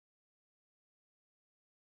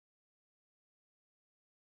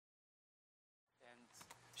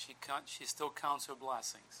She still counts her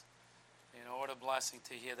blessings. You know, what a blessing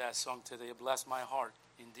to hear that song today. It blessed my heart,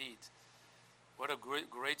 indeed. What a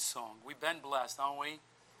great song. We've been blessed, aren't we?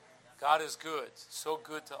 God is good. So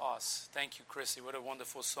good to us. Thank you, Chrissy. What a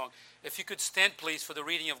wonderful song. If you could stand, please, for the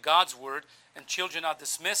reading of God's Word, and children are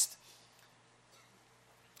dismissed.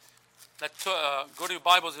 Let's go to your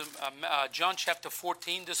Bibles in John chapter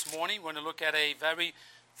 14 this morning. We're going to look at a very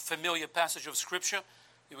familiar passage of Scripture.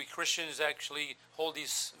 We Christians actually hold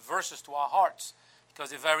these verses to our hearts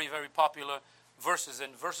because they're very, very popular verses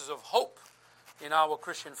and verses of hope in our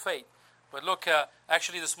Christian faith. But look,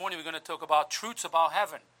 actually this morning we're going to talk about truths about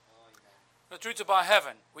heaven. The truths about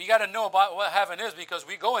heaven. We got to know about what heaven is because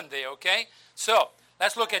we're going there, okay? So,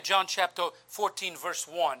 let's look at John chapter 14, verse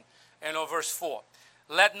 1 and verse 4.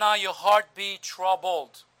 Let not your heart be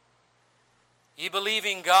troubled. Ye believe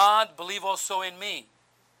in God, believe also in me.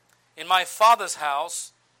 In my Father's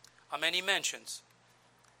house are many mansions.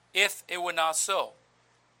 If it were not so,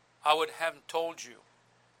 I would have told you.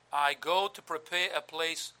 I go to prepare a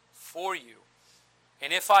place for you.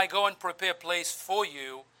 And if I go and prepare a place for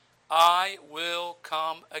you, I will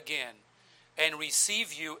come again and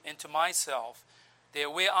receive you into myself,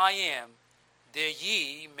 that where I am, there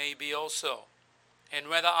ye may be also. And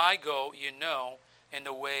whether I go, you know, and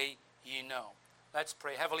the way ye know. Let's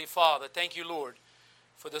pray. Heavenly Father, thank you, Lord,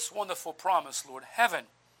 for this wonderful promise, Lord. Heaven,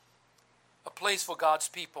 a place for God's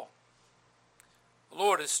people.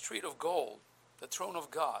 Lord, a street of gold, the throne of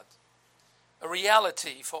God. A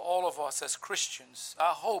reality for all of us as Christians.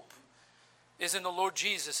 Our hope is in the Lord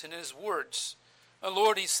Jesus and His words. And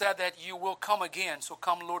Lord, He said that you will come again. So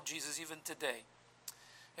come, Lord Jesus, even today.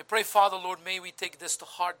 I pray, Father, Lord, may we take this to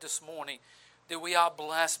heart this morning, that we are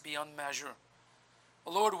blessed beyond measure.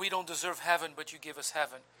 Lord, we don't deserve heaven, but you give us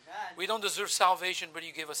heaven. Amen. We don't deserve salvation, but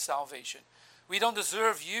you give us salvation. We don't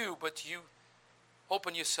deserve you, but you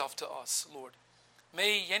open yourself to us, Lord.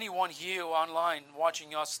 May anyone here or online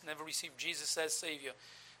watching us never receive Jesus as Savior.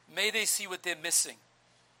 May they see what they're missing.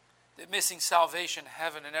 They're missing salvation,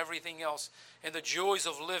 heaven, and everything else, and the joys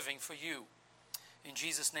of living for you. In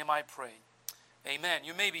Jesus' name I pray. Amen.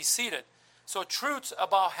 You may be seated. So, truths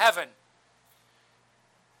about heaven.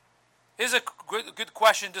 Here's a good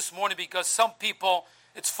question this morning because some people,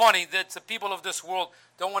 it's funny that the people of this world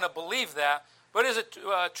don't want to believe that. But here's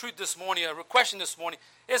a truth this morning, a question this morning.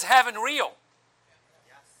 Is heaven real?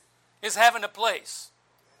 Is heaven a place?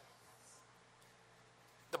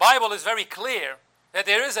 The Bible is very clear that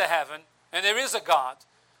there is a heaven and there is a God.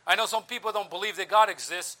 I know some people don't believe that God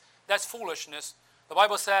exists. That's foolishness. The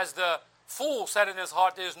Bible says the fool said in his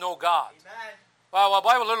heart there is no God. Amen. Well, the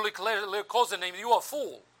Bible literally calls the name, you are a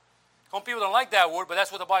fool. Some people don't like that word, but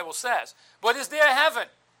that's what the Bible says. But is there a heaven?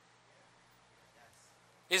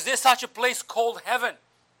 Is there such a place called heaven?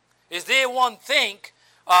 Is there one thing,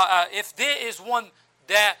 if there is one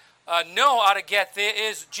that know how to get there,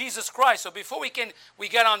 is Jesus Christ. So before we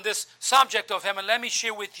get on this subject of heaven, let me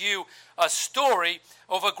share with you a story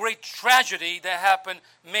of a great tragedy that happened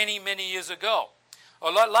many, many years ago.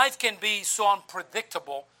 Life can be so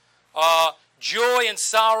unpredictable. Joy and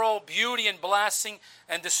sorrow, beauty and blessing,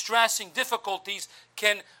 and distressing difficulties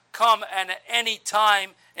can come at any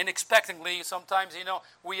time unexpectedly. Sometimes,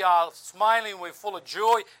 we are smiling, we're full of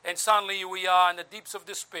joy, and suddenly we are in the deeps of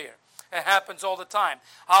despair. It happens all the time.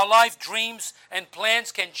 Our life dreams and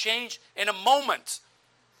plans can change in a moment.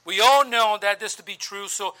 We all know that this to be true,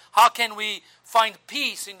 so how can we find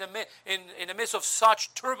peace in the midst of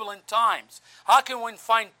such turbulent times? How can we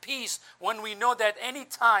find peace when we know that any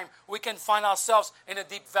time we can find ourselves in the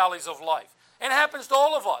deep valleys of life? It happens to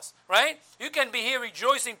all of us, right? You can be here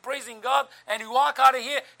rejoicing, praising God, and you walk out of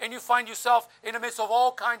here and you find yourself in the midst of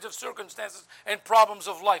all kinds of circumstances and problems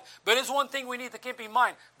of life. But there's one thing we need to keep in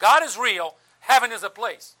mind. God is real. Heaven is a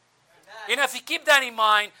place. And if you keep that in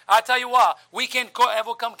mind, I'll tell you what, we can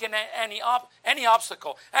overcome any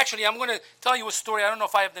obstacle. Actually, I'm going to tell you a story. I don't know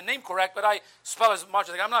if I have the name correct, but I spell as much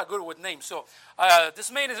as I'm not good with names. So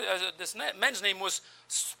this man's name was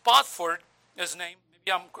Spofford, his name.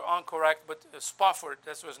 Maybe I'm incorrect, but Spofford,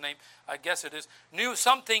 that's his name, I guess it is, knew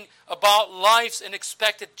something about life's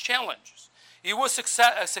unexpected challenges. He was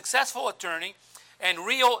a successful attorney and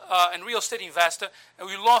real estate investor, and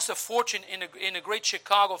we lost a fortune in a great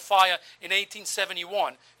Chicago fire in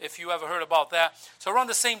 1871, if you ever heard about that. So around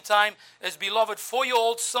the same time, his beloved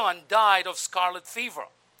 4-year-old son died of scarlet fever.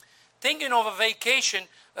 Thinking of a vacation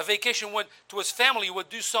to his family would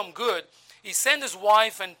do some good, he sent his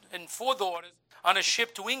wife and 4 daughters on a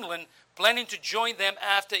ship to England, planning to join them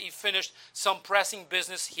after he finished some pressing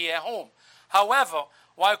business here at home. However,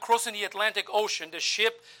 while crossing the Atlantic Ocean, the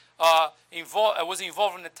ship was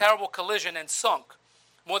involved in a terrible collision and sunk.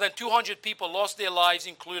 More than 200 people lost their lives,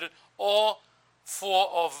 included all 4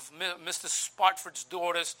 of Mr. Spartford's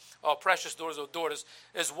daughters, or precious daughters or daughters.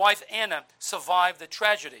 His wife Anna survived the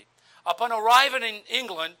tragedy. Upon arriving in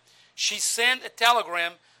England, she sent a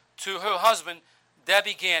telegram to her husband that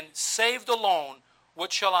began, "Saved alone,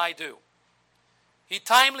 what shall I do?" He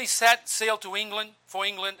timely set sail to England,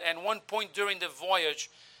 and one point during the voyage,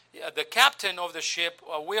 the captain of the ship,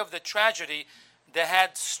 aware of the tragedy that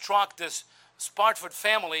had struck this Spartford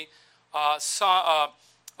family,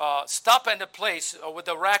 stopped at the place where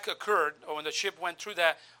the wreck occurred, or when the ship went through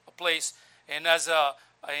that place, and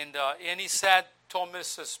he told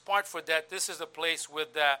Mrs. Spartford that this is the place where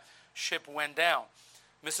the ship went down.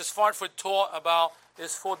 Mrs. Spartford told about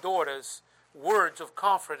his 4 daughters. Words of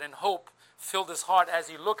comfort and hope filled his heart as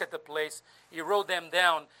he looked at the place. He wrote them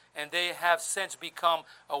down, and they have since become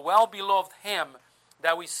a well-beloved hymn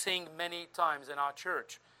that we sing many times in our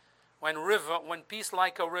church. When peace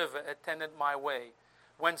like a river attended my way,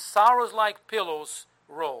 when sorrows like pillows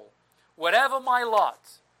roll, whatever my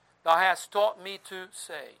lot, thou hast taught me to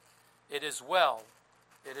say, it is well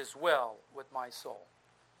with my soul.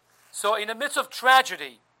 So in the midst of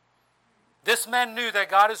tragedy, this man knew that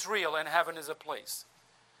God is real and heaven is a place.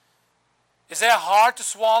 Is that hard to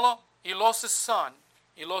swallow? He lost his son.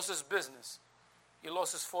 He lost his business. He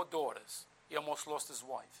lost his 4 daughters. He almost lost his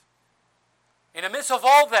wife. In the midst of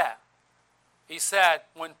all that, he said,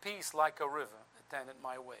 when peace like a river attended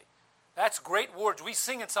my way. That's great words. We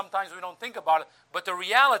sing it sometimes, we don't think about it. But the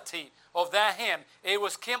reality of that hymn,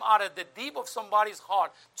 it came out of the deep of somebody's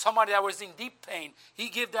heart, somebody that was in deep pain. He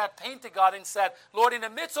gave that pain to God and said, Lord, in the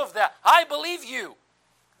midst of that, I believe you.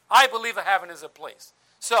 I believe heaven is a place.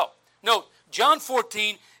 So, note, John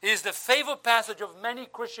 14 is the favorite passage of many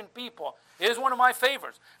Christian people. It is one of my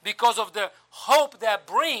favorites because of the hope that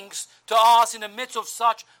brings to us in the midst of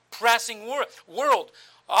such pressing world.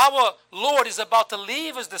 Our Lord is about to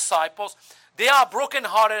leave his disciples. They are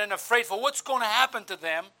brokenhearted and afraid for what's going to happen to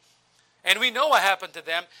them. And we know what happened to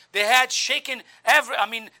them. They have shaken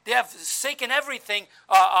everything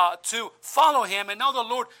to follow him. And now the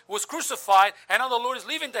Lord was crucified. And now the Lord is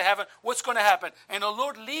leaving to heaven. What's going to happen? And the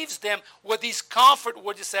Lord leaves them with these comfort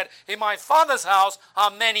words. He said, in my Father's house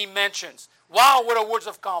are many mansions. Wow, what a words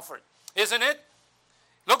of comfort. Isn't it?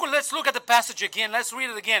 Let's look at the passage again. Let's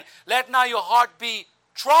read it again. Let now your heart be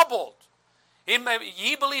troubled.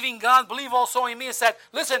 Ye believe in God, believe also in me. He said,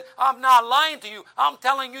 listen, I'm not lying to you. I'm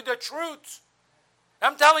telling you the truth.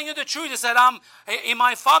 I'm telling you the truth. He said, in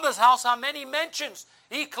my Father's house are many mansions.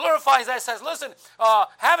 He clarifies that. He says, listen,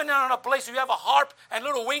 heaven is not a place where you have a harp and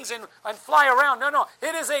little wings and fly around. No.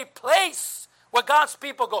 It is a place where God's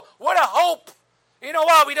people go. What a hope. You know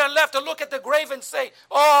what? We don't have to look at the grave and say,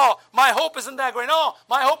 oh, my hope isn't that grave. No,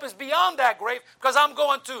 my hope is beyond that grave because I'm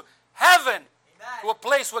going to heaven. To a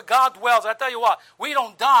place where God dwells. I tell you what, we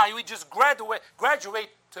don't die, we just graduate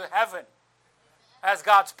to heaven as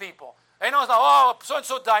God's people. And it's like, oh,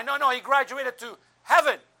 so-and-so died. No, he graduated to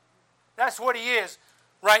heaven. That's what he is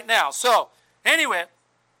right now. So, anyway,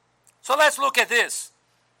 let's look at this.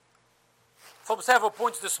 From several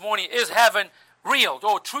points this morning, is heaven real?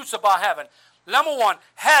 Truths about heaven. Number 1,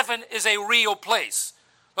 heaven is a real place.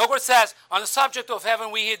 Look what it says. On the subject of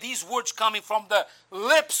heaven, we hear these words coming from the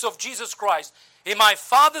lips of Jesus Christ. In my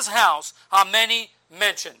Father's house are many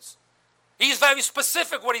mansions. He's very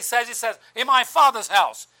specific what he says. He says, in my Father's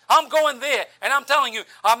house. I'm going there, and I'm telling you,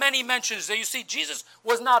 are many mansions there. You see, Jesus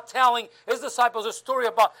was not telling his disciples a story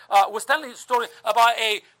about,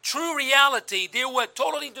 a true reality. They were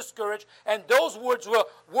totally discouraged, and those words were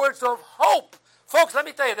words of hope. Folks, let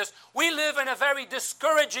me tell you this. We live in a very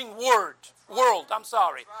discouraging world.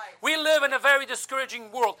 We live in a very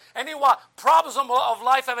discouraging world. And you know what? Problems of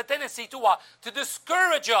life have a tendency to what? To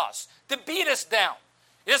discourage us, to beat us down.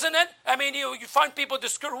 Isn't it? I mean, you find people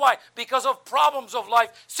discouraged. Why? Because of problems of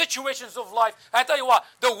life, situations of life. I tell you what,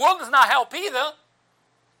 the world does not help either.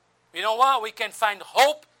 You know what? We can find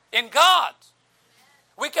hope in God.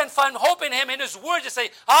 We can find hope in him, in his word, to say,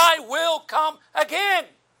 I will come again.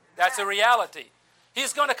 That's a reality.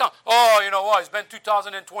 He's going to come. Oh, you know what? It's been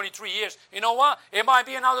 2023 years. You know what? It might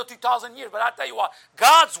be another 2,000 years. But I tell you what,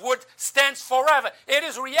 God's word stands forever. It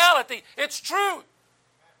is reality. It's true.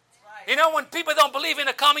 Right. You know, when people don't believe in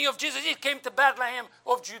the coming of Jesus, he came to Bethlehem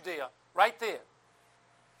of Judea. Right there.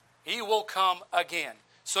 He will come again.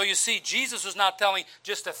 So you see, Jesus was not telling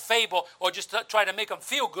just a fable or just to try to make them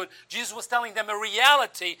feel good. Jesus was telling them a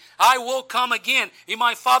reality. I will come again. In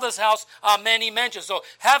my Father's house are many mansions. So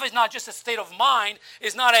heaven is not just a state of mind.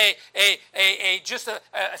 It's not just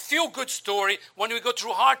a feel-good story. When we go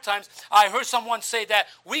through hard times, I heard someone say that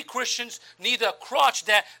we Christians need a crutch.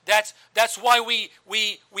 That's why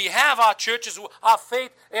we have our churches, our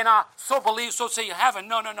faith, and our so believe, so say heaven.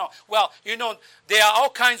 No. Well, there are all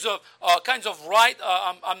kinds of right.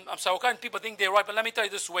 I'm sorry, all kinds of people think they're right, but let me tell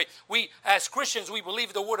you this way. We, as Christians, we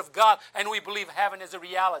believe the Word of God, and we believe heaven is a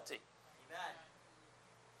reality. Amen.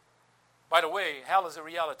 By the way, hell is a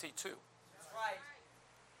reality too. That's right.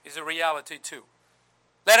 Is a reality too.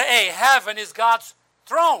 Letter A, heaven is God's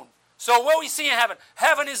throne. So what we see in heaven?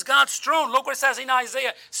 Heaven is God's throne. Look what it says in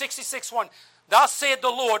Isaiah 66:1. Thus saith the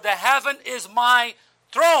Lord, the heaven is my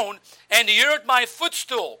throne, and the earth my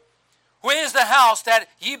footstool. Where is the house that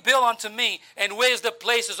ye build unto me, and where is the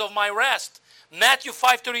places of my rest? Matthew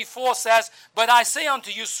 5:34 says, but I say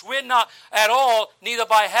unto you, swear not at all, neither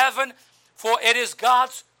by heaven, for it is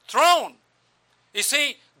God's throne. You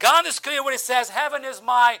see, God is clear when it says, heaven is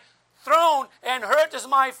my throne, and earth is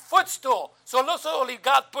my footstool. So literally,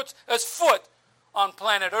 God puts his foot on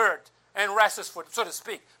planet earth, and rests his foot, so to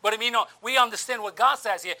speak. But we understand what God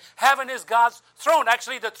says here. Heaven is God's throne.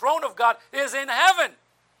 Actually, the throne of God is in heaven.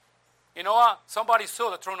 You know what? Somebody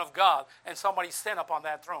saw the throne of God, and somebody stand up on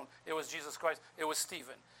that throne. It was Jesus Christ. It was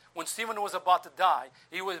Stephen. When Stephen was about to die,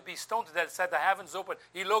 he would be stoned to death. It said the heavens opened.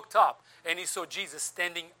 He looked up, and he saw Jesus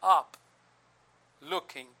standing up,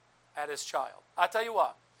 looking at his child. I tell you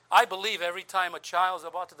what, I believe every time a child is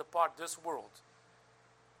about to depart this world,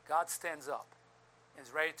 God stands up and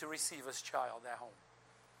is ready to receive his child at home.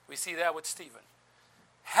 We see that with Stephen.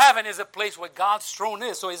 Heaven is a place where God's throne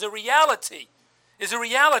is, so it's a reality. It's a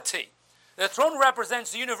reality. The throne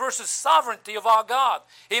represents the universal sovereignty of our God.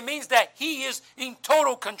 It means that he is in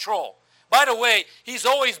total control. By the way, he's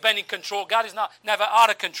always been in control. God is never out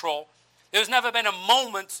of control. There's never been a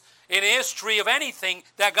moment in history of anything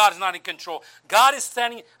that God is not in control. God is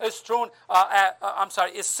standing his throne.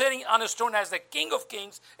 Is sitting on his throne as the King of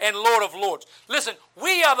Kings and Lord of Lords. Listen,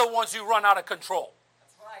 we are the ones who run out of control.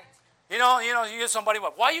 That's right. You hear somebody,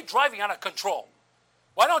 why are you driving out of control?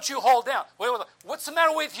 Why don't you hold down? What's the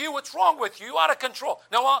matter with you? What's wrong with you? You're out of control.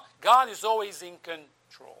 No, God is always in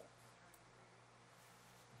control.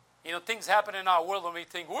 Things happen in our world and we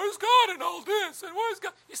think, where's God in all this? And where's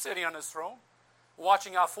God? He's sitting on his throne,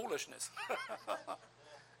 watching our foolishness.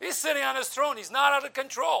 He's sitting on his throne. He's not out of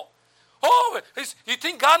control. Oh, you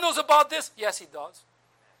think God knows about this? Yes, he does.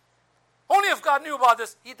 Only if God knew about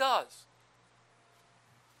this, he does.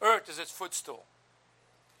 Earth is his footstool.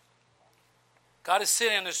 God is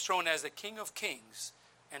sitting on his throne as the King of Kings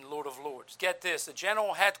and Lord of Lords. Get this, the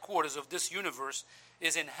general headquarters of this universe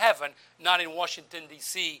is in heaven, not in Washington,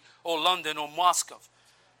 D.C., or London, or Moscow,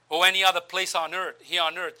 or any other place on earth, here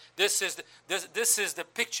on earth. This is the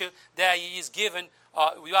picture that he is given,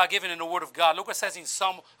 we are given in the Word of God. Look what it says in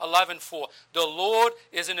Psalm 11:4. The Lord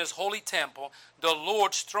is in his holy temple. The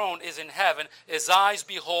Lord's throne is in heaven. His eyes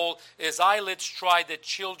behold, his eyelids try the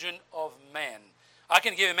children of man. I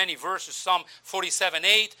can give you many verses. Psalm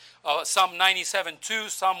 47:8, Psalm 97:2,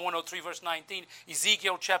 Psalm 103 verse 19,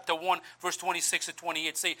 Ezekiel chapter 1 verse 26 to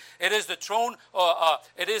 28. See, it is the throne.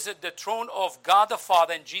 It is the throne of God the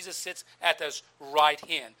Father, and Jesus sits at his right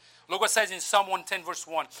hand. Look what it says in Psalm 110 verse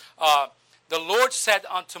 1. The Lord said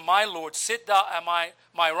unto my Lord, sit thou at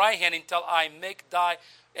my right hand until I make thy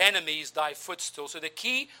enemies thy footstool. So the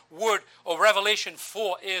key word of Revelation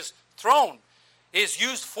 4 is throne. Is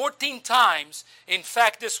used 14 times. In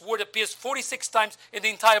fact, this word appears 46 times in the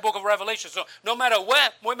entire book of Revelation. So no matter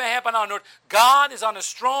what may happen on earth, God is on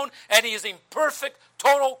his throne and he is in perfect,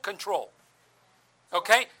 total control.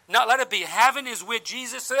 Okay? Now let it be. Heaven is where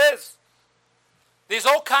Jesus is. There's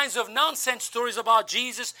all kinds of nonsense stories about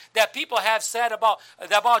Jesus that people have said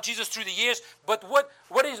about Jesus through the years. But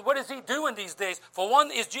what is he doing these days? For one,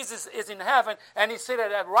 Jesus is in heaven and he's sitting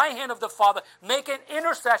at the right hand of the Father making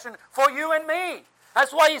intercession for you and me.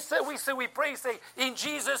 That's why we pray, say, in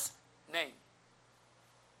Jesus' name.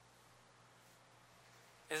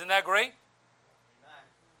 Isn't that great?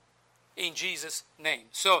 In Jesus' name.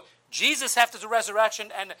 So Jesus, after the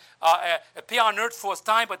resurrection, and appeared on earth for a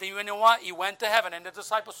time, but then you know what? He went to heaven, and the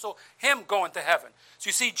disciples saw him going to heaven. So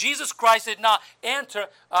you see, Jesus Christ did not enter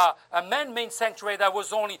a man-made sanctuary that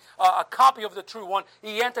was only a copy of the true one.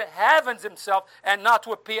 He entered heavens himself, and not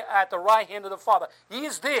to appear at the right hand of the Father. He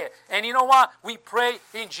is there, and you know what? We pray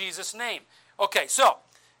in Jesus' name. Okay, so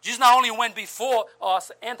Jesus not only went before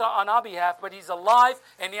us, entered on our behalf, but he's alive,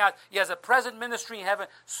 and he has a present ministry in heaven,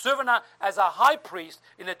 serving as a high priest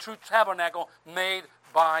in the true tabernacle made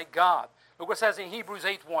by God. Look what it says in Hebrews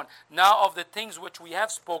 8:1. Now of the things which we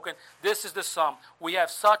have spoken, this is the sum. We have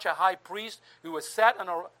such a high priest who was set on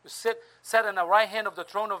the right hand of the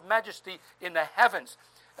throne of majesty in the heavens,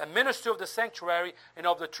 a minister of the sanctuary and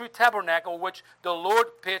of the true tabernacle which the Lord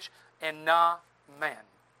pitched and not man.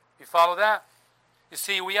 You follow that? You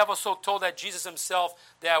see, we have also told that Jesus himself,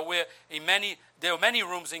 there are many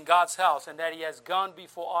rooms in God's house, and that he has gone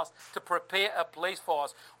before us to prepare a place for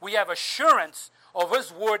us. We have assurance of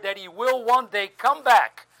his word that he will one day come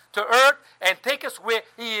back to earth and take us where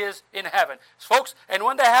he is in heaven. Folks, and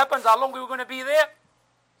when that happens, how long are we going to be there?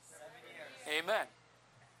 7 years. Amen.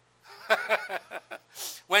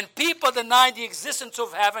 When people deny the existence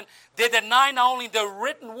of heaven, they deny not only the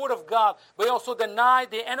written word of God, but also deny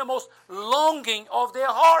the innermost longing of their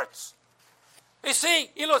hearts. You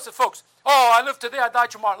see, listen, folks. Oh, I live today, I die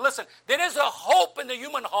tomorrow. Listen, there is a hope in the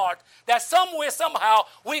human heart that somewhere, somehow,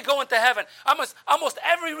 we go into heaven. Almost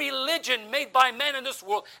every religion made by men in this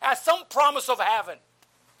world has some promise of heaven.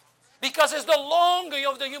 Because it's the longing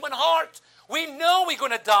of the human heart. We know we're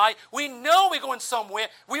going to die. We know we're going somewhere.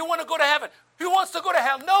 We want to go to heaven. Who wants to go to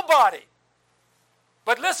hell? Nobody.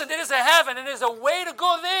 But listen, there is a heaven and there's a way to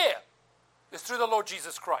go there. It's through the Lord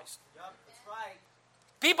Jesus Christ. Yep, that's right.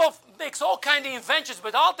 People make all kinds of inventions,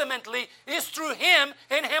 but ultimately it's through him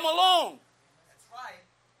and him alone. That's right.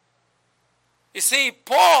 You see,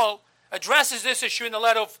 Paul addresses this issue in the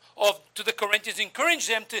letter to the Corinthians,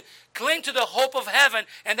 encouraging them to cling to the hope of heaven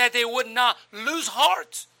and that they would not lose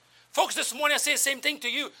heart. Folks, this morning I say the same thing to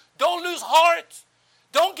you. Don't lose heart.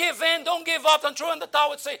 Don't give in. Don't give up. Don't throw in the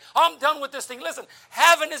towel and say, I'm done with this thing. Listen,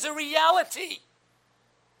 heaven is a reality.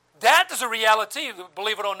 That is a reality,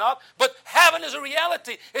 believe it or not. But heaven is a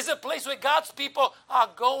reality. It's a place where God's people are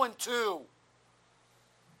going to.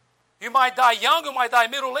 You might die young, you might die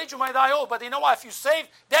middle-aged, you might die old. But you know what? If you're saved,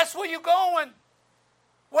 that's where you're going.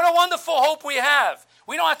 What a wonderful hope we have.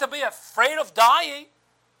 We don't have to be afraid of dying.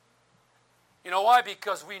 You know why?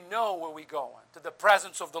 Because we know where we're going, to the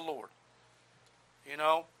presence of the Lord. You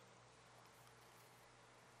know?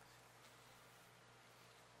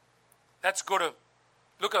 Let's go to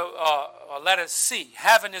look at letter C.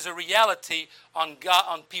 Heaven is a reality on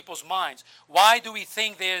people's minds. Why do we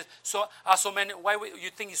think there's so many? Why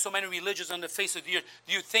you think there's so many religions on the face of the earth?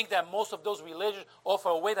 Do you think that most of those religions offer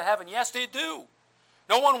a way to heaven? Yes, they do.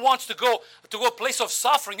 No one wants to go a place of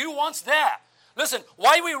suffering. Who wants that? Listen,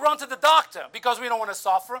 why we run to the doctor? Because we don't want to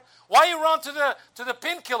suffer. Why you run to the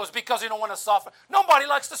painkillers? Because you don't want to suffer. Nobody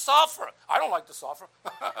likes to suffer. I don't like to suffer.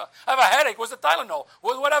 I have a headache. What's the Tylenol?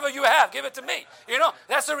 Whatever you have, give it to me. You know,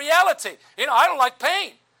 that's the reality. You know, I don't like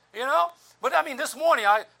pain. You know, but I mean, this morning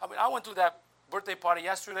I went to that birthday party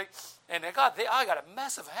yesterday, and I got a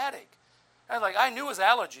massive headache. And I knew it was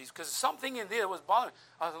allergies because something in there was bothering me.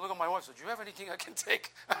 I looked at my wife and said, do you have anything I can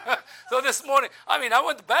take? So this morning, I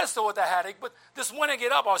went to bed still with a headache, but this morning I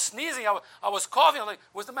get up, I was sneezing, I was coughing. I'm like,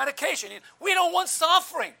 what's the medication? We don't want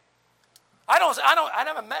suffering. I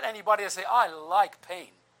never met anybody that say, I like pain.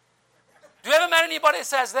 Do you ever met anybody that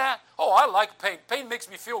says that? Oh, I like pain. Pain makes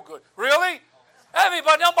me feel good. Really?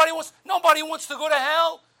 Nobody wants to go to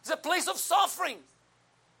hell. It's a place of suffering.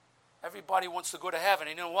 Everybody wants to go to heaven.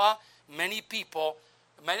 And you know what? Many people,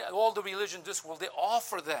 all the religions in this world, they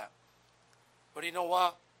offer that. But you know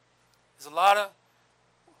what? There's a lot of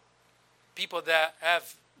people that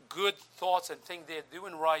have good thoughts and think they're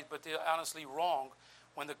doing right, but they're honestly wrong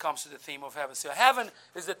when it comes to the theme of heaven. So heaven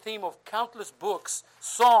is the theme of countless books,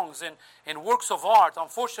 songs, and works of art.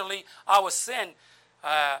 Unfortunately, our sin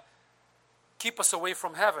keep us away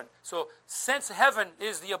from heaven. So since heaven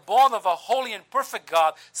is the abode of a holy and perfect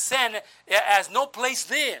God, sin has no place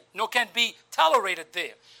there, nor can be tolerated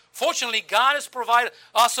there. Fortunately, God has provided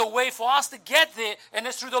us a way for us to get there, and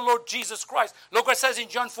it's through the Lord Jesus Christ. Look what it says in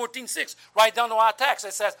John 14:6, right down to our text.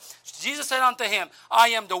 It says, Jesus said unto him, I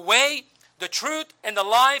am the way, the truth, and the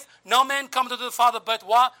life. No man come to the Father but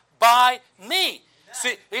what? By me.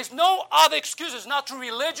 See, there's no other excuse. It's not through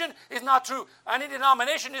religion. It's not through any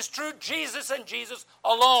denomination. It's through Jesus and Jesus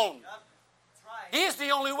alone. Yep. That's right. He is the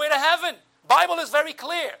only way to heaven. Bible is very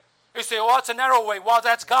clear. You say, oh, it's a narrow way. Well,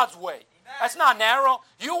 that's God's way. Amen. That's not narrow.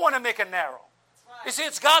 You want to make it narrow. That's right. You see,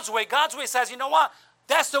 it's God's way. God's way says, you know what?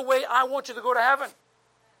 That's the way I want you to go to heaven.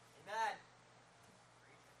 Amen.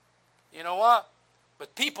 You know what?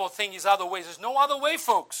 But people think there's other ways. There's no other way,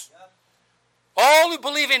 folks. Yep. All who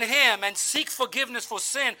believe in him and seek forgiveness for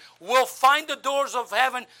sin will find the doors of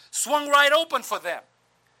heaven swung right open for them.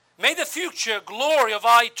 May the future glory of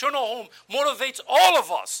our eternal home motivate all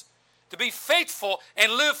of us to be faithful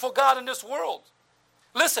and live for God in this world.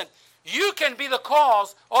 Listen, you can be the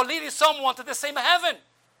cause or leading someone to the same heaven.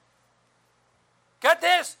 Get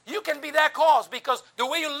this, you can be that cause because the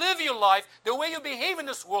way you live your life, the way you behave in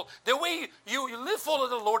this world, the way you live for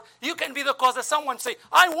the Lord, you can be the cause that someone say,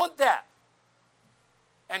 I want that.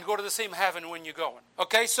 And go to the same heaven when you're going.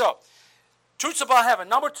 Okay, so, truths about heaven.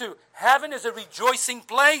 Number 2, heaven is a rejoicing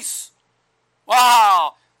place.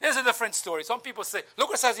 Wow, there's a different story. Some people say, look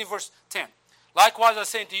what it says in verse 10. Likewise, I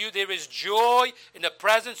say unto you, there is joy in the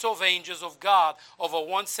presence of angels of God over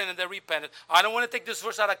one sin and their repentance. I don't want to take this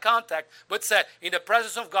verse out of context, but said, in the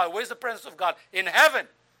presence of God. Where's the presence of God? In heaven.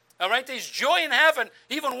 All right? There's joy in heaven,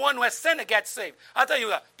 even one who has sinned and gets saved. I'll tell you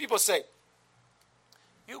that. People say,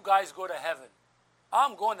 you guys go to heaven.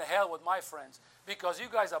 I'm going to hell with my friends because you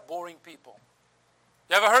guys are boring people.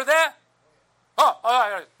 You ever heard that?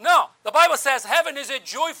 Oh, no. The Bible says heaven is a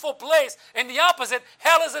joyful place, and the opposite,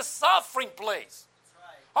 hell is a suffering place.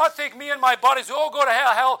 Right. I think me and my buddies, we all go to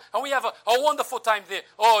hell, and we have a wonderful time there.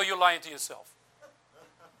 Oh, you're lying to yourself.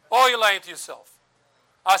 Oh, you're lying to yourself.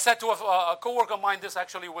 I said to a co-worker of mine, this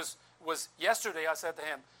actually was yesterday, I said to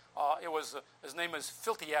him, his name is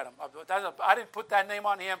Filthy Adam. I didn't put that name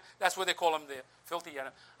on him. That's what they call him there, Filthy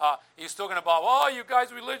Adam. He's talking about, oh, you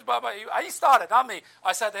guys religious, blah, blah. He started, not me.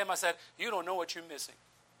 I said to him, you don't know what you're missing.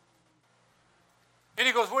 And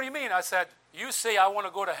he goes, what do you mean? I said, you say I want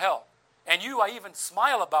to go to hell. And I even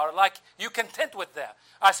smile about it like you're content with that.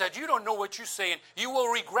 I said, you don't know what you're saying. You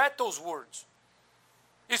will regret those words.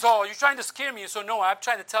 He said, oh, you're trying to scare me. So no, I'm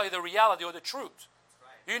trying to tell you the reality or the truth.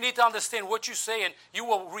 You need to understand what you say, and you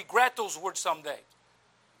will regret those words someday.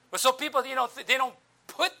 But so people, they don't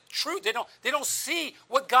put truth. They don't see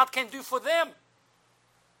what God can do for them.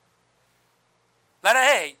 Letter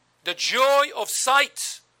A, the joy of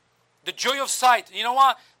sight. The joy of sight. You know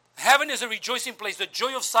what? Heaven is a rejoicing place. The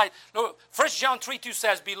joy of sight. 1 John 3:2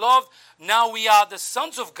 says, Beloved, now we are the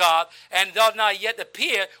sons of God, and does not yet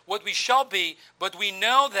appear what we shall be. But we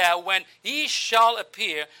know that when he shall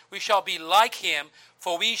appear, we shall be like him,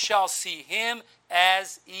 for we shall see him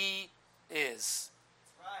as he is.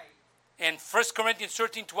 Right. And 1 Corinthians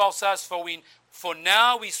 13:12 says, For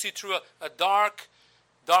now we see through a glass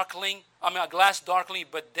darkly,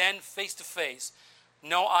 but then face to face.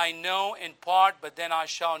 No, I know in part, but then I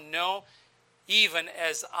shall know, even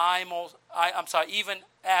as also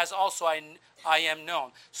I am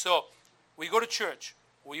known. So we go to church,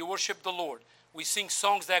 we worship the Lord. We sing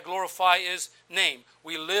songs that glorify his name.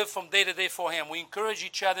 We live from day to day for him. We encourage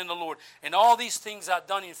each other in the Lord. And all these things are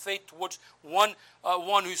done in faith towards one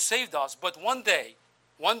who saved us. But one day,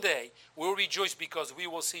 we'll rejoice because we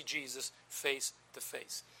will see Jesus face to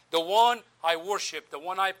face. The one I worship, the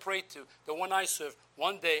one I pray to, the one I serve,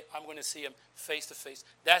 one day I'm going to see him face to face.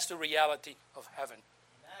 That's the reality of heaven.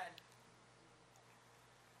 Amen.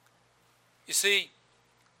 You see,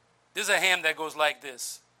 there's a hymn that goes like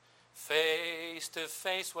this. Face to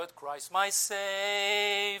face with Christ my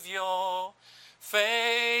Savior.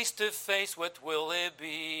 Face to face, what will it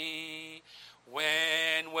be?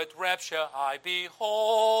 When with rapture I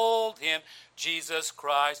behold him, Jesus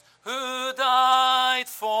Christ, who died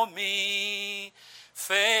for me.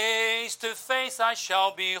 Face to face I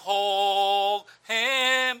shall behold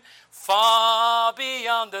him, far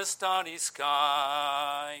beyond the starry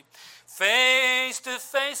sky. Face to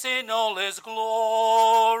face in all his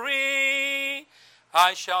glory,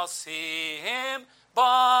 I shall see him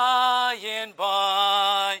by and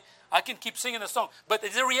by. I can keep singing the song, but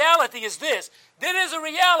the reality is this. There is a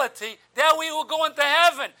reality that we will go into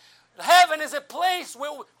heaven. Heaven is a place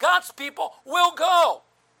where God's people will go.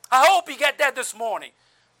 I hope you get that this morning.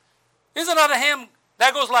 Here's another hymn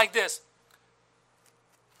that goes like this.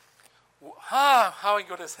 How are we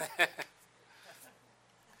going to say it?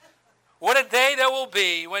 What a day there will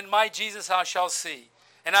be when my Jesus I shall see.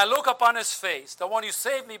 And I look upon his face, the one who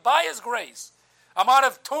saved me by his grace. I'm out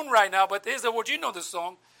of tune right now, but here's the word. You know the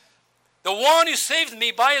song. The one who saved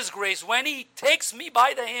me by his grace, when he takes me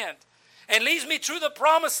by the hand and leads me through the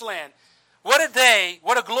promised land. What a day,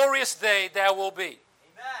 what a glorious day that will be. Amen.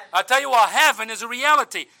 I tell you what, heaven is a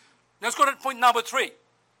reality. Let's go to point number 3.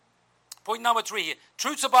 Point number 3 here.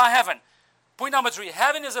 Truths about heaven. Point number 3.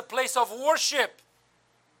 Heaven is a place of worship.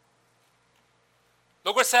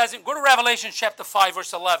 Look what it says. Go to Revelation chapter 5,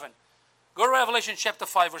 verse 11. Go to Revelation chapter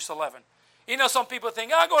 5, verse 11. You know, some people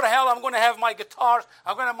think, I go to hell, I'm going to have my guitars,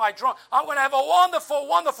 I'm going to have my drum, I'm going to have a wonderful,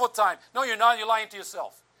 wonderful time. No, you're not. You're lying to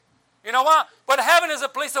yourself. You know what? But heaven is a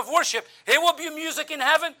place of worship. There will be music in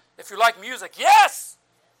heaven. If you like music, yes.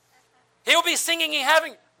 He will be singing in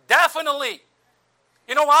heaven, definitely.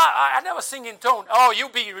 You know, I never sing in tone. Oh, you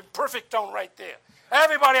be in perfect tone right there.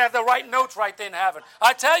 Everybody has the right notes right there in heaven.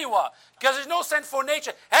 I tell you what, because there's no sinful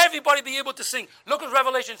nature. Everybody be able to sing. Look at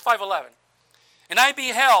Revelation 5:11. And I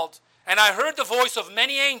beheld, and I heard the voice of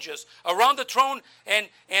many angels around the throne, and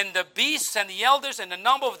the beasts and the elders, and the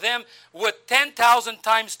number of them were 10,000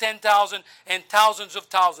 times 10,000 and thousands of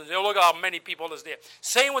thousands. Look at how many people is there.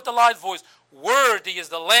 Saying with a loud voice, worthy is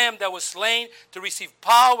the Lamb that was slain to receive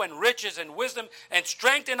power and riches and wisdom and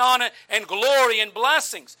strength and honor and glory and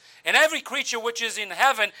blessings. And every creature which is in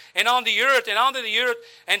heaven and on the earth and under the earth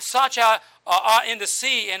and such are in the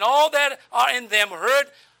sea and all that are in them heard,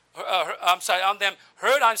 I'm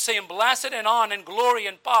saying, blessed and honor and glory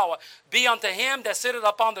and power be unto him that sitteth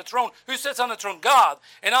upon the throne. Who sits on the throne? God.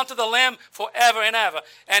 And unto the Lamb forever and ever.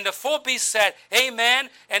 And the four beasts said, Amen.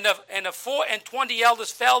 And the 24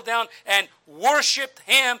 elders fell down and worshipped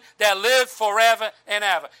him that lived forever and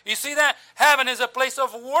ever. You see that? Heaven is a place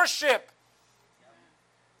of worship.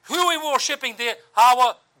 Who are we worshiping there?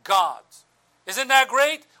 Our God. Isn't that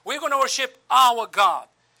great? We're going to worship our God.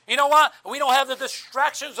 You know what? We don't have the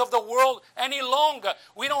distractions of the world any longer.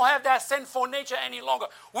 We don't have that sinful nature any longer.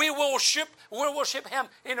 We worship him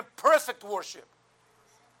in a perfect worship.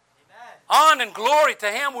 Amen. Honor and glory to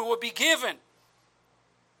him we will be given.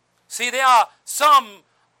 See, there are some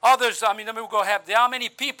others, let me go ahead. There are many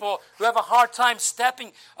people who have a hard time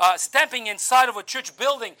stepping inside of a church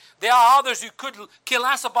building. There are others who could care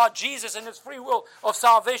less about Jesus and his free will of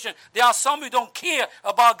salvation. There are some who don't care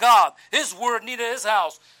about God, his word, neither his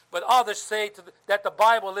house. But others say that the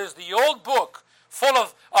Bible is the old book full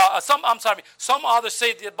of, some others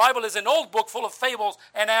say the Bible is an old book full of fables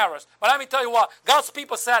and errors. But let me tell you what, God's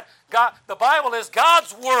people said, the Bible is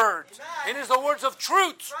God's word. Amen. It is the words of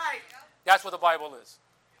truth. Right. That's what the Bible is.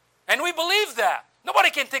 And we believe that. Nobody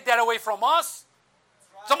can take that away from us.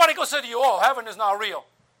 Right. Somebody go say to you, oh, heaven is not real.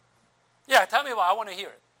 Yeah, tell me about it. I want to hear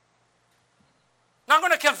it. Not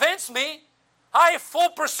going to convince me. I am full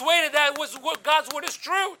persuaded that God's word is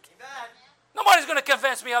truth. Amen. Nobody's going to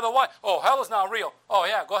convince me otherwise. Oh, hell is not real. Oh,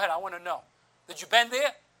 yeah, go ahead. I want to know. Did you been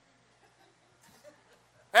there?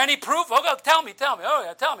 Any proof? Okay, tell me. Oh,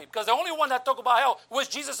 yeah, tell me. Because the only one that talked about hell was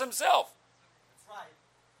Jesus himself. That's right.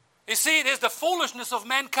 You see, it is the foolishness of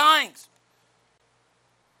mankind.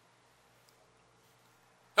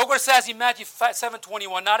 Look what it says in Matthew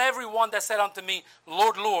 7:21. Not everyone that said unto me,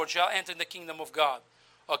 Lord, Lord, shall enter the kingdom of God,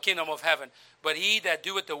 or kingdom of heaven, but he that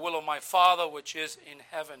doeth the will of my Father which is in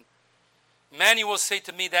heaven. Many will say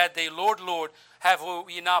to me that day, Lord, Lord, have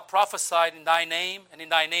we not prophesied in thy name, and in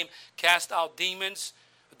thy name cast out demons,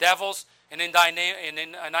 devils, and in thy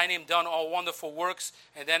name done all wonderful works?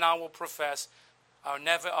 And then I will profess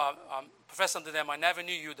unto them, I never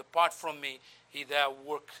knew you. Depart from me, ye that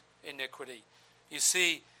work iniquity. You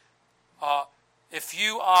see, if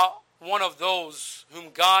you are one of those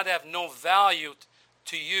whom God have no value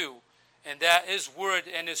to you, and that his word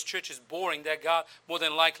and his church is boring, that God more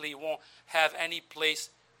than likely won't have any place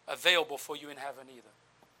available for you in heaven either.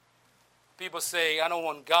 People say, I don't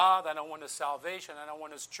want God, I don't want his salvation, I don't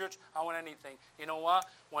want his church, I don't want anything. You know what?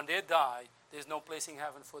 When they die, there's no place in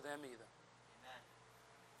heaven for them either. Amen.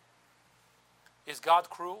 Is God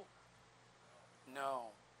cruel?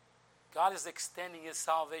 No. God is extending his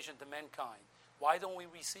salvation to mankind. Why don't we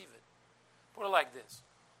receive it? Put it like this.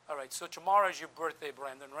 All right, so tomorrow is your birthday,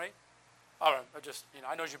 Brandon, right? All right,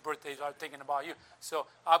 I know it's your birthday, so I'm thinking about you. So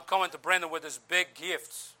I'm coming to Brandon with this big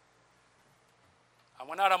gifts. I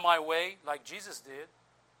went out of my way like Jesus did.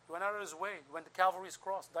 He went out of his way. He went to Calvary's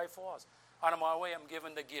cross, died for us. Out of my way, I'm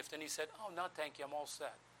giving the gift. And he said, oh, no, thank you, I'm all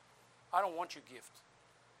set. I don't want your gift.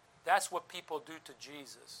 That's what people do to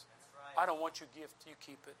Jesus. That's right. I don't want your gift, you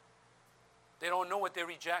keep it. They don't know what they're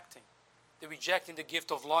rejecting. They're rejecting the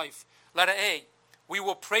gift of life. Letter A, we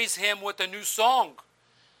will praise him with a new song.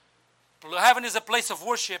 Heaven is a place of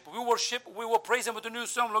worship. We will praise him with a new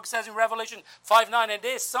song. Look, it says in Revelation 5:9, and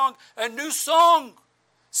they sung a new song,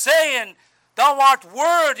 saying, Thou art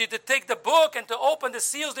worthy to take the book and to open the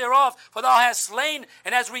seals thereof, for thou hast slain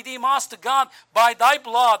and hast redeemed us to God by thy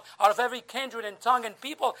blood out of every kindred and tongue and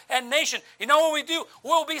people and nation. You know what we do?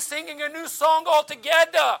 We'll be singing a new song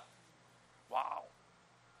altogether. Wow.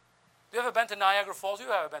 You ever been to Niagara Falls?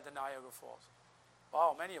 You ever been to Niagara Falls?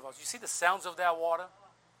 Wow, many of us. You see the sounds of that water?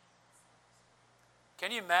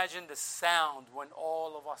 Can you imagine the sound when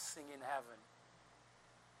all of us sing in heaven?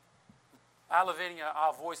 Elevating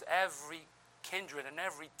our voice, every kindred and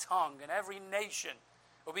every tongue and every nation.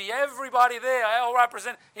 Will be everybody there. I'll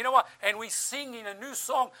represent, you know what? And we singing a new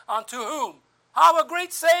song unto whom? Our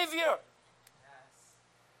great Savior. Yes.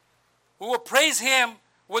 We will praise him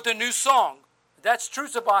with a new song. That's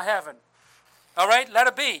truth about heaven. All right, let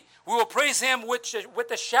it be. We will praise him with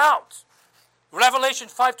the shouts. Revelation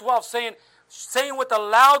 5:12 saying with a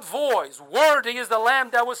loud voice, worthy is the Lamb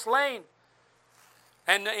that was slain.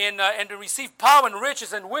 And to receive power and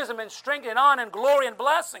riches and wisdom and strength and honor and glory and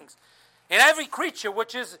blessings. And every creature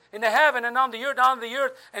which is in the heaven and on the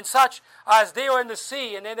earth, and such as they are in the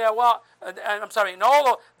sea, and and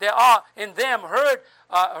all there are in them, heard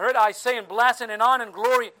I say, and blessing and honor and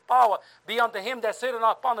glory and power be unto him that sitteth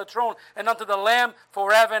upon the throne, and unto the Lamb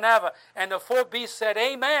forever and ever. And the four beasts said,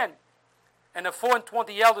 Amen. And the 24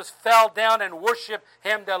 elders fell down and worshipped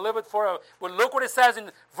him that liveth forever. Well, look what it says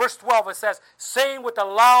in verse 12. It says, saying with a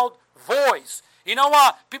loud voice. You know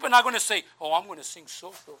what? People are not going to say, oh, I'm going to sing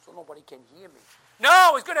so nobody can hear me.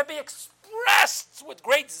 No, it's going to be expressed with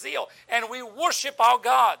great zeal. And we worship our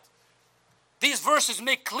God. These verses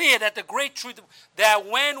make clear that the great truth that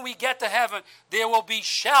when we get to heaven, there will be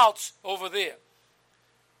shouts over there.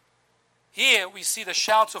 Here we see the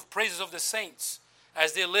shouts of praises of the saints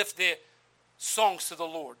as they lift their songs to the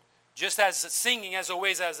Lord. Just as singing as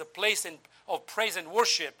always as a place of praise and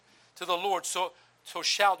worship to the Lord, so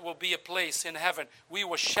shout will be a place in heaven. We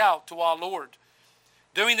will shout to our Lord.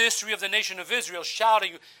 During the history of the nation of Israel,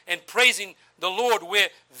 shouting and praising the Lord were a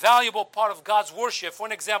valuable part of God's worship. For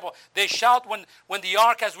an example, they shout when the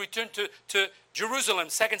ark has returned to Jerusalem,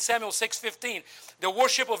 2 Samuel 6:15. The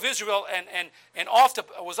worship of Israel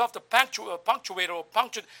was often punctuated or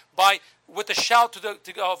punctured with a shout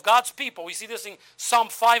of God's people. We see this in Psalm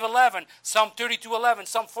 5:11, Psalm 32:11,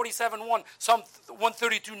 Psalm 47:1, Psalm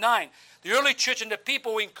 132:9. The early church and the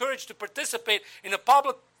people were encouraged to participate in a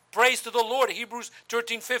public praise to the Lord, Hebrews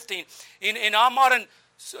 13:15. In our modern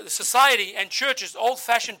society and churches,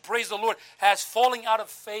 old-fashioned praise the Lord has fallen out of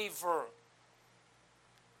favor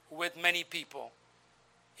with many people.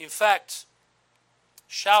 In fact,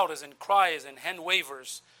 shouters and criers and hand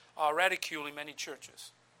wavers are ridiculed in many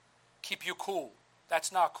churches. Keep you cool.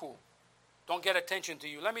 That's not cool. Don't get attention to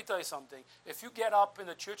you. Let me tell you something. If you get up in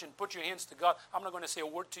the church and put your hands to God, I'm not going to say a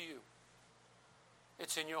word to you.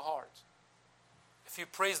 It's in your heart.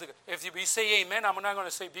 If you say amen, I'm not going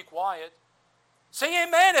to say be quiet. Say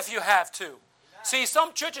amen if you have to. Amen. See,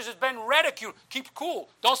 some churches have been ridiculed. Keep cool.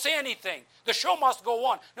 Don't say anything. The show must go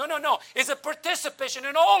on. No. It's a participation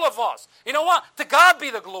in all of us. You know what? To God be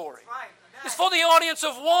the glory. Right. It's for the audience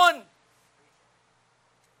of one.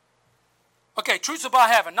 Okay, truths about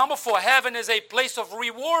heaven. Number 4, heaven is a place of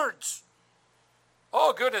rewards.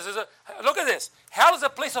 Oh, goodness. Look at this. Hell is a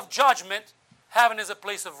place of judgment. Heaven is a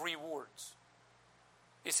place of rewards.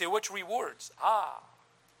 You say, which rewards?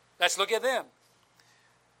 Let's look at them.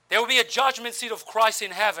 There will be a judgment seat of Christ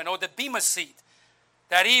in heaven, or the Bema seat.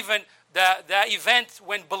 That event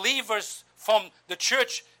when believers from the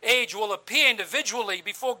church age will appear individually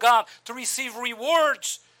before God to receive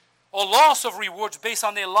rewards or loss of rewards based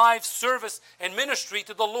on their life, service, and ministry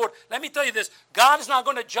to the Lord. Let me tell you this. God is not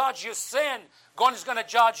going to judge your sin. God is going to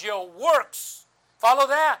judge your works. Follow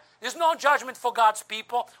that? There's no judgment for God's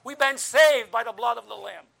people. We've been saved by the blood of the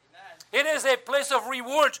Lamb. Amen. It is a place of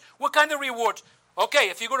rewards. What kind of rewards? Okay,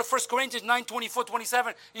 if you go to 1 Corinthians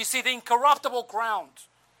 9:24-27, you see the incorruptible crown.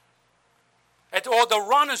 Or the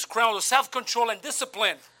runner's crown, the self-control and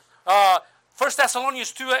discipline. 1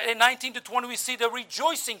 Thessalonians 2:19-20, we see the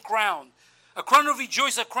rejoicing crown. A crown of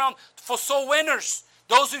rejoice, a crown for soul winners.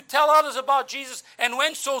 Those who tell others about Jesus and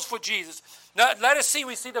win souls for Jesus. Now, let us see,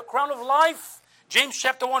 we see the crown of life. James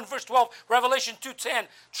chapter 1, verse 12, Revelation 2:10.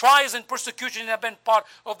 Trials and persecution have been part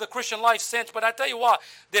of the Christian life since. But I tell you what,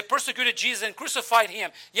 they persecuted Jesus and crucified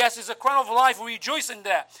him. Yes, it's a crown of life. We rejoice in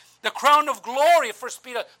that. The crown of glory, 1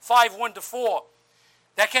 Peter 5:1-4.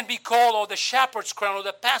 That can be called or the shepherd's crown or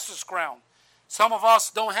the pastor's crown. Some of us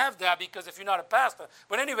don't have that because if you're not a pastor.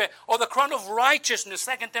 But anyway, or the crown of righteousness,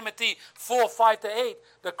 2 Timothy 4:5-8.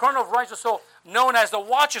 The crown of righteousness, so known as the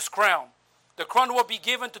watcher's crown. The crown will be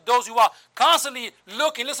given to those who are constantly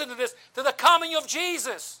looking, listen to this, to the coming of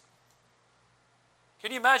Jesus.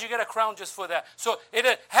 Can you imagine you get a crown just for that? So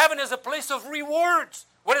heaven is a place of rewards.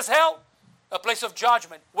 What is hell? A place of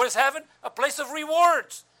judgment. What is heaven? A place of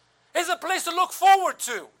rewards. It's a place to look forward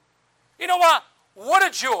to. You know what? What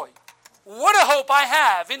a joy. What a hope I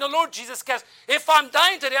have in the Lord Jesus Christ. If I'm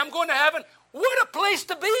dying today, I'm going to heaven. What a place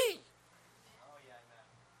to be. Oh, yeah,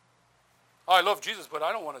 I love Jesus, but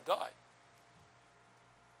I don't want to die.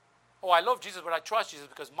 Oh, I love Jesus, but I trust Jesus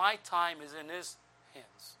because my time is in his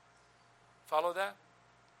hands. Follow that?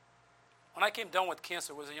 When I came down with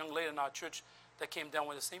cancer, there was a young lady in our church that came down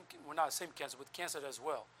with not the same cancer, with cancer as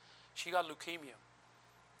well. She got leukemia.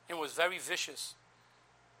 It was very vicious.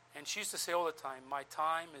 And she used to say all the time, my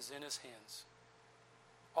time is in his hands.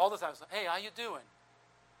 All the time. Hey, how you doing?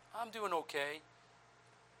 I'm doing okay.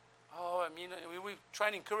 Oh, I mean, we try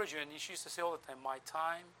to encourage you, and she used to say all the time, my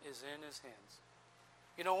time is in his hands.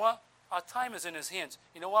 You know what? Our time is in his hands.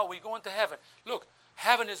 You know what? We're going to heaven. Look,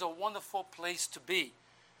 heaven is a wonderful place to be.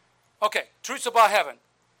 Okay, truths about heaven.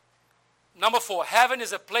 Number 4, heaven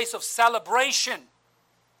is a place of celebration.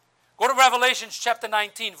 Go to Revelation chapter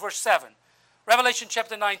 19, verse 7. Revelation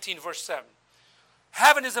chapter 19, verse 7.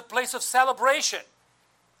 Heaven is a place of celebration.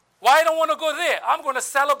 Why I don't want to go there? I'm going to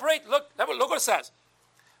celebrate. Look what it says.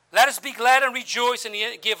 Let us be glad and rejoice and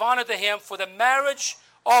give honor to him, for the marriage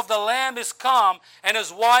of the Lamb is come, and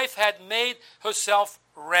his wife had made herself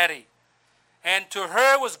ready. And to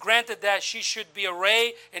her was granted that she should be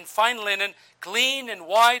arrayed in fine linen, clean and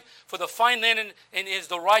white, for the fine linen is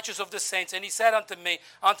the righteous of the saints. And he said unto me,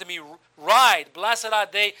 Ride, blessed are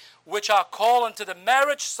they which are called unto the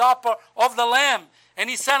marriage supper of the Lamb. And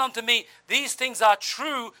he said unto me, These things are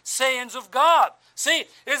true sayings of God. See,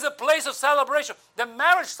 it's a place of celebration. The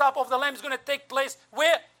marriage supper of the Lamb is going to take place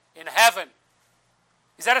where? In heaven.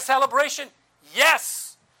 Is that a celebration? Yes.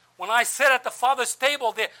 When I sit at the Father's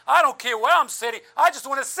table there, I don't care where I'm sitting. I just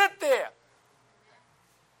want to sit there.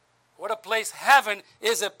 What a place. Heaven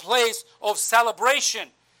is a place of celebration.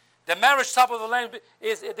 The marriage supper of the Lamb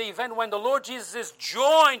is the event when the Lord Jesus is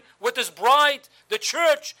joined with his bride, the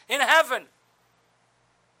church, in heaven.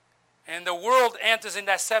 And the world enters in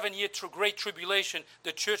that 7-year great tribulation.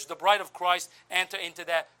 The church, the bride of Christ, enter into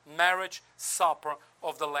that marriage supper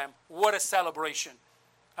of the Lamb. What a celebration.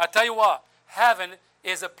 I tell you what, heaven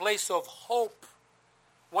is a place of hope.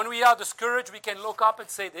 When we are discouraged, we can look up and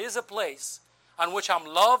say, there is a place on which I'm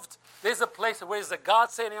loved. There's a place where there's a God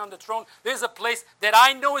sitting on the throne. There's a place that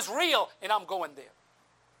I know is real, and I'm going there.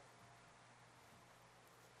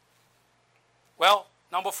 Well,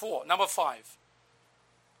 number 5.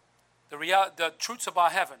 The truths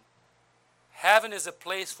about heaven. Heaven is a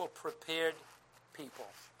place for prepared people.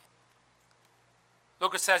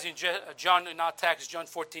 Look, it says in John, in our text, John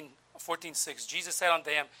 14:6. Jesus said unto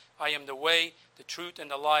him, I am the way, the truth, and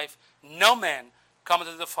the life. No man cometh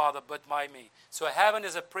to the Father but by me. So heaven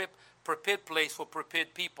is a prepared place for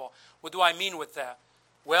prepared people. What do I mean with that?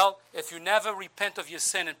 Well, if you never repent of your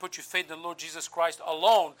sin and put your faith in the Lord Jesus Christ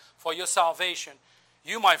alone for your salvation,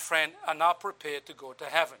 you, my friend, are not prepared to go to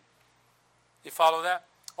heaven. You follow that?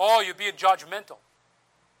 Or you're being judgmental.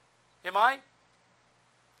 Am I?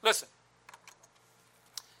 Listen.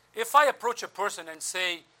 If I approach a person and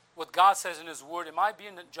say what God says in his word, am I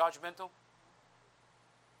being judgmental?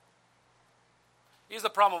 Here's the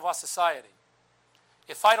problem of our society.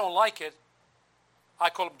 If I don't like it, I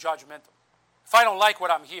call him judgmental. If I don't like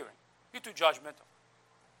what I'm hearing, you're too judgmental.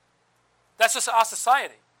 That's just our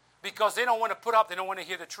society. Because they don't want to put up, they don't want to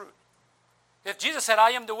hear the truth. If Jesus said,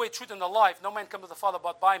 I am the way, truth, and the life, no man comes to the Father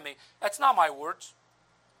but by me, that's not my words.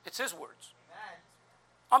 It's his words. Amen.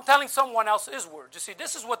 I'm telling someone else his words. You see,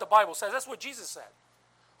 this is what the Bible says. That's what Jesus said.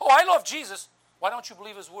 Oh, I love Jesus. Why don't you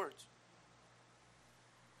believe his words?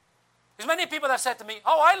 There's many people that said to me,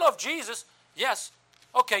 oh, I love Jesus. Yes.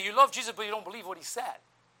 Okay, you love Jesus, but you don't believe what he said.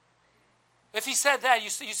 If he said that,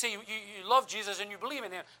 you say you love Jesus and you believe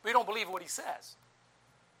in him, but you don't believe what he says.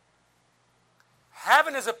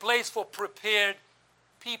 Heaven is a place for prepared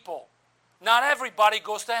people. Not everybody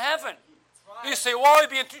goes to heaven. Right. You say, well, you're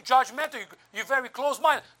being too judgmental. You're very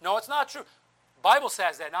close-minded. No, it's not true. The Bible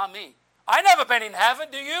says that, not me. I never been in heaven,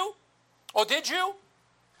 do you? Or did you?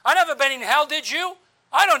 I never been in hell, did you?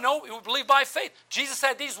 I don't know. You believe by faith. Jesus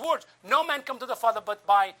said these words, no man come to the Father but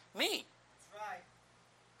by me. That's right.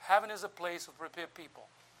 Heaven is a place for prepared people.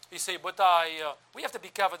 You say, but we have to be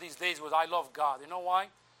careful these days with I love God. You know why?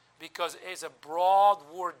 Because it's a broad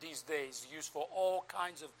word these days used for all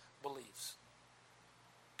kinds of beliefs.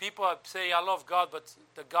 People say, I love God, but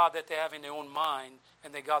the God that they have in their own mind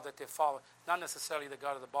and the God that they follow, not necessarily the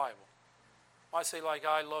God of the Bible. I say, like,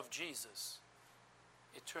 I love Jesus.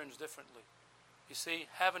 It turns differently. You see,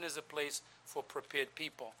 heaven is a place for prepared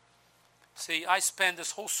people. See, I spend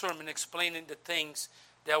this whole sermon explaining the things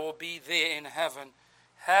that will be there in heaven.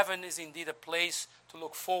 Heaven is indeed a place to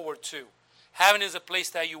look forward to. Heaven is a place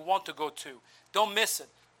that you want to go to. Don't miss it.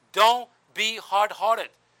 Don't be hard-hearted.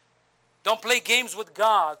 Don't play games with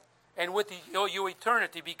God and with your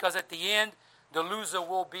eternity, because at the end, the loser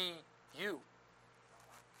will be you.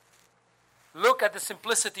 Look at the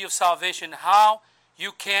simplicity of salvation, how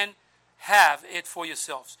you can have it for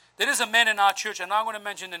yourselves. There is a man in our church, and I'm going to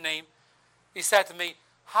mention the name. He said to me,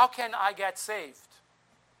 how can I get saved?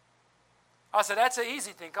 I said, that's an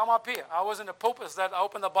easy thing. Come up here. I was in the pulpit that I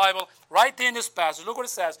opened the Bible right there in this passage. Look what it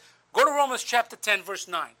says. Go to Romans chapter 10, verse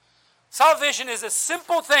 9. Salvation is a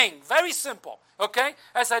simple thing. Very simple. Okay?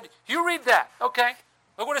 I said, you read that. Okay?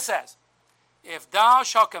 Look what it says. If thou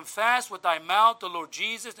shalt confess with thy mouth the Lord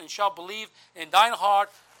Jesus and shalt believe in thine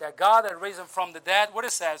heart that God hath raised him from the dead, what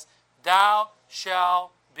it says, thou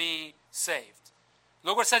shalt be saved.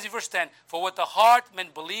 Look what it says in verse 10. For with the heart men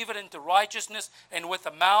believe it into righteousness, and with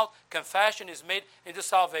the mouth confession is made into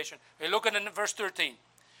salvation. And look at verse 13.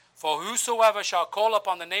 For whosoever shall call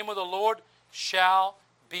upon the name of the Lord shall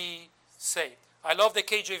be saved. I love the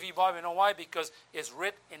KJV Bible. You know why? Because it's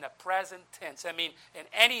written in the present tense. I mean, in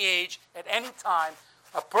any age, at any time,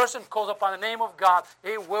 a person calls upon the name of God,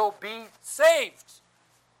 he will be saved.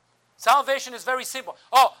 Salvation is very simple.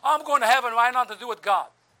 Oh, I'm going to heaven. Why not to do with God?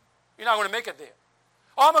 You're not going to make it there.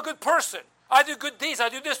 Oh, I'm a good person. I do good deeds. I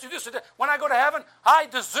do this, do this, do that. When I go to heaven, I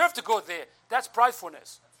deserve to go there. That's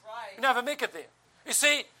pridefulness. That's right. You never make it there. You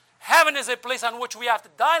see, heaven is a place on which we have to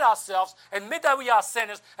die to ourselves, admit that we are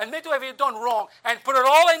sinners, admit that we've done wrong, and put it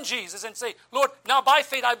all in Jesus and say, Lord, now by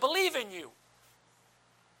faith I believe in you.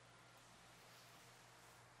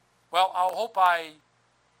 Well, I hope I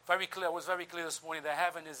was very clear this morning that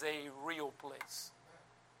heaven is a real place.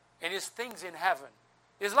 And there's things in heaven.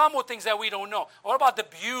 There's a lot more things that we don't know. What about the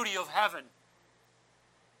beauty of heaven?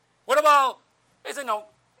 What about,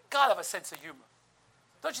 God have a sense of humor.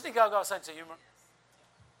 Don't you think God got a sense of humor?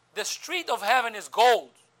 The street of heaven is gold.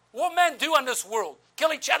 What men do in this world?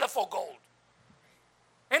 Kill each other for gold.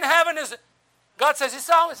 In heaven God says, it's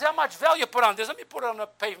how much value you put on this. Let me put it on the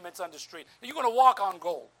pavements on the street. You're going to walk on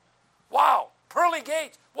gold. Wow. Pearly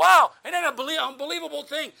gates. Wow. And then an unbelievable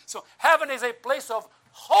thing. So heaven is a place of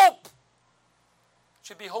hope.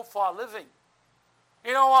 Should be hope for our living.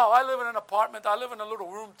 You know what? I live in an apartment. I live in a little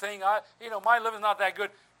room thing. My living's not that good.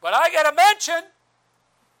 But I get a mansion. Amen.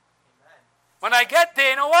 When I get there,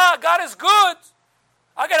 you know what? God is good.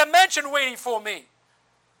 I got a mansion waiting for me.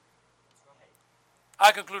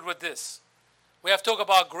 I conclude with this. We have talked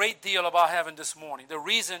about a great deal about heaven this morning. The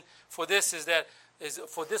reason for this is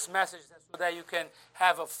for this message so that you can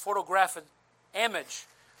have a photographic image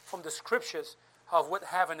from the scriptures of what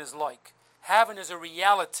heaven is like. Heaven is a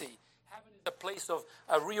reality. Heaven is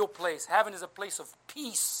a real place. Heaven is a place of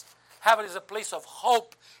peace. Heaven is a place of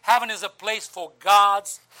hope. Heaven is a place for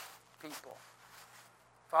God's people.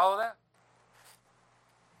 Follow that?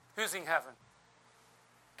 Who's in heaven?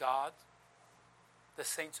 God, the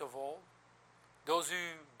saints of old, those who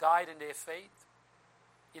died in their faith.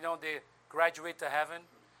 They graduate to heaven,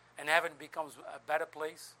 and heaven becomes a better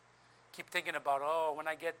place. Keep thinking about, when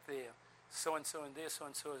I get there, so-and-so and this,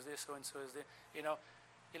 so-and-so is this, so-and-so is there.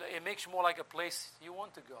 It makes you more like a place you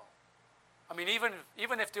want to go. I mean,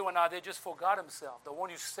 even if they were not there, just for God himself, the one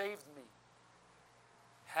who saved me.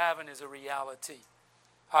 Heaven is a reality.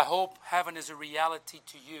 I hope heaven is a reality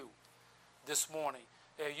to you this morning.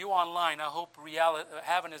 You online, I hope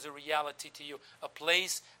heaven is a reality to you. A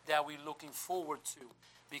place that we're looking forward to.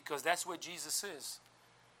 Because that's where Jesus is.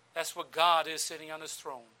 That's where God is sitting on his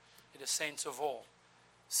throne. The saints of all.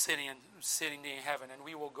 Sitting there in heaven, and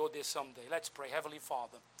we will go there someday. Let's pray. Heavenly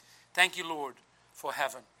Father, thank you, Lord, for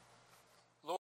heaven.